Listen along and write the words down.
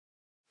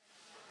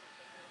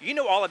You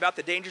know all about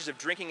the dangers of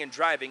drinking and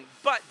driving,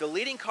 but the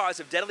leading cause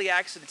of deadly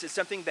accidents is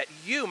something that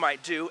you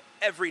might do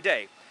every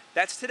day.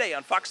 That's today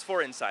on Fox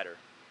 4 Insider.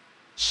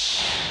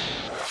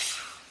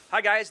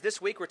 Hi guys,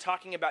 this week we're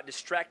talking about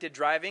distracted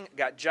driving.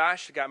 Got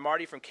Josh, got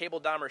Marty from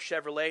Dahmer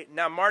Chevrolet.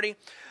 Now Marty,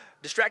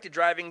 distracted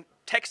driving,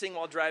 texting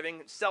while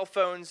driving, cell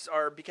phones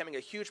are becoming a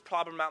huge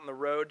problem out on the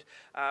road.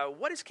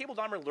 What has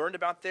Dahmer learned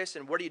about this,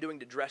 and what are you doing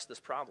to address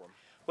this problem?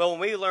 Well, when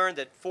we learned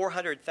that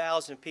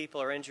 400,000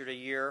 people are injured a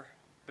year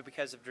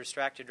because of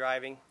distracted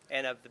driving,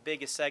 and of the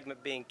biggest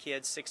segment being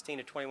kids 16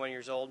 to 21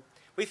 years old,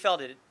 we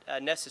felt it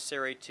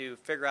necessary to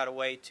figure out a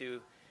way to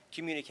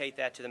communicate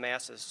that to the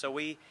masses. So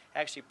we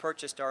actually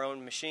purchased our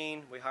own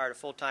machine. We hired a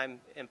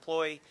full-time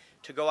employee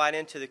to go out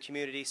into the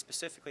community,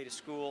 specifically to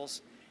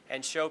schools,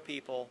 and show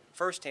people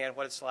firsthand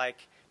what it's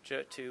like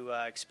to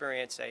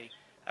experience a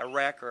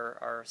wreck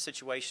or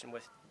situation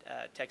with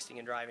texting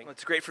and driving. Well,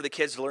 it's great for the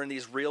kids to learn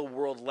these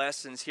real-world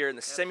lessons here in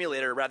the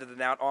simulator rather than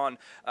out on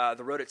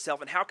the road itself.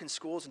 And how can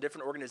schools and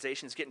different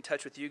organizations get in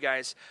touch with you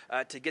guys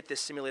to get this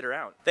simulator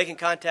out? They can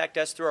contact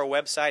us through our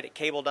website at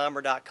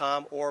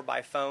cabledahmer.com or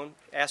by phone.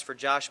 Ask for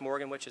Josh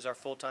Morgan, which is our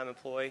full-time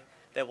employee,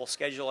 that will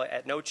schedule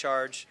at no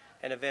charge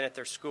an event at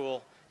their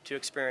school to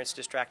experience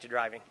distracted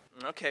driving.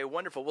 Okay,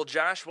 wonderful. Well,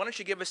 Josh, why don't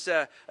you give us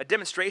a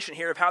demonstration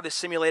here of how this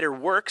simulator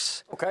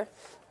works? Okay.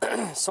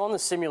 So on the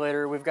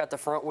simulator, we've got the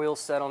front wheels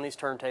set on these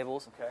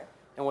turntables. Okay.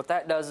 And what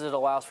that does is it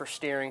allows for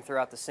steering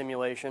throughout the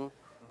simulation.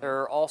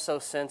 There are also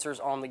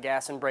sensors on the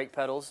gas and brake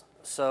pedals.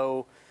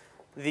 So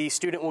the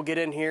student will get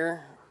in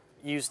here,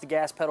 use the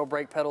gas pedal,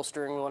 brake pedal,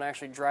 steering wheel, and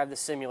actually drive the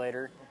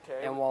simulator.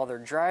 Okay. And while they're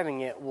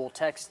driving it, we'll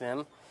text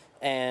them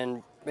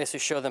and basically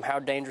show them how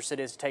dangerous it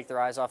is to take their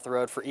eyes off the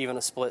road for even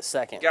a split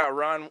second. Got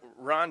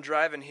Ron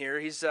driving here.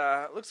 He's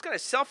looks got a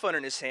cell phone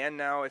in his hand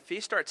now. If he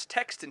starts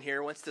texting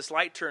here, once this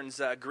light turns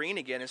green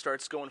again and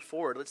starts going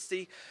forward, let's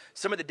see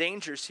some of the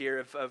dangers here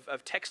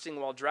of texting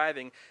while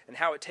driving and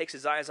how it takes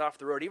his eyes off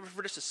the road, even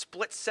for just a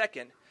split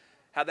second,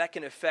 how that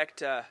can affect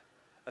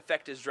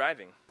his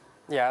driving.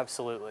 Yeah,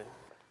 absolutely.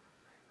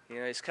 You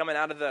know, he's coming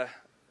out of the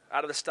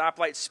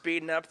stoplight,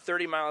 speeding up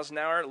 30 miles an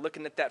hour,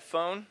 looking at that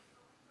phone.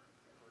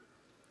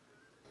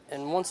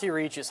 And once he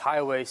reaches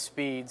highway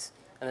speeds,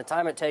 and the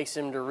time it takes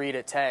him to read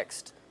a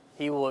text,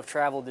 he will have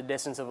traveled the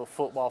distance of a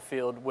football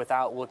field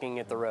without looking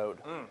at the road.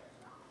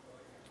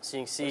 So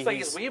you can see looks like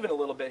he's weaving a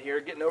little bit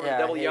here, getting over the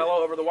double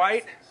yellow over the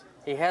white.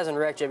 He hasn't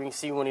wrecked yet. You can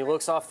see when he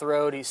looks off the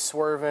road, he's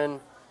swerving.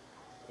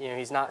 You know,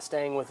 he's not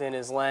staying within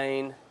his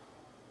lane.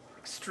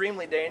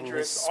 Extremely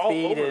dangerous, all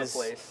over the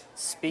place.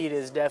 Speed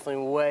is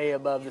definitely way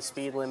above the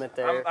speed limit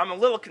there. I'm a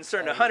little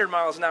concerned. 100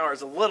 miles an hour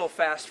is a little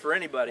fast for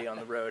anybody on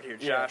the road here,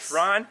 Josh. Yes.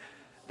 Ron,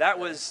 that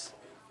was,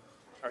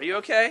 are you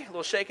okay? A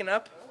little shaken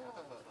up?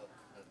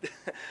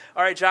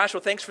 All right, Josh,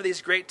 well, thanks for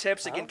these great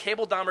tips. Again,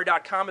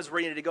 cabledahmer.com is where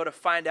you need to go to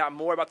find out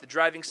more about the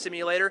driving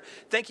simulator.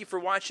 Thank you for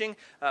watching.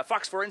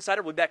 Fox 4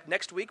 Insider will be back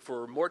next week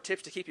for more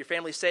tips to keep your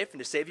family safe and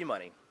to save you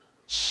money.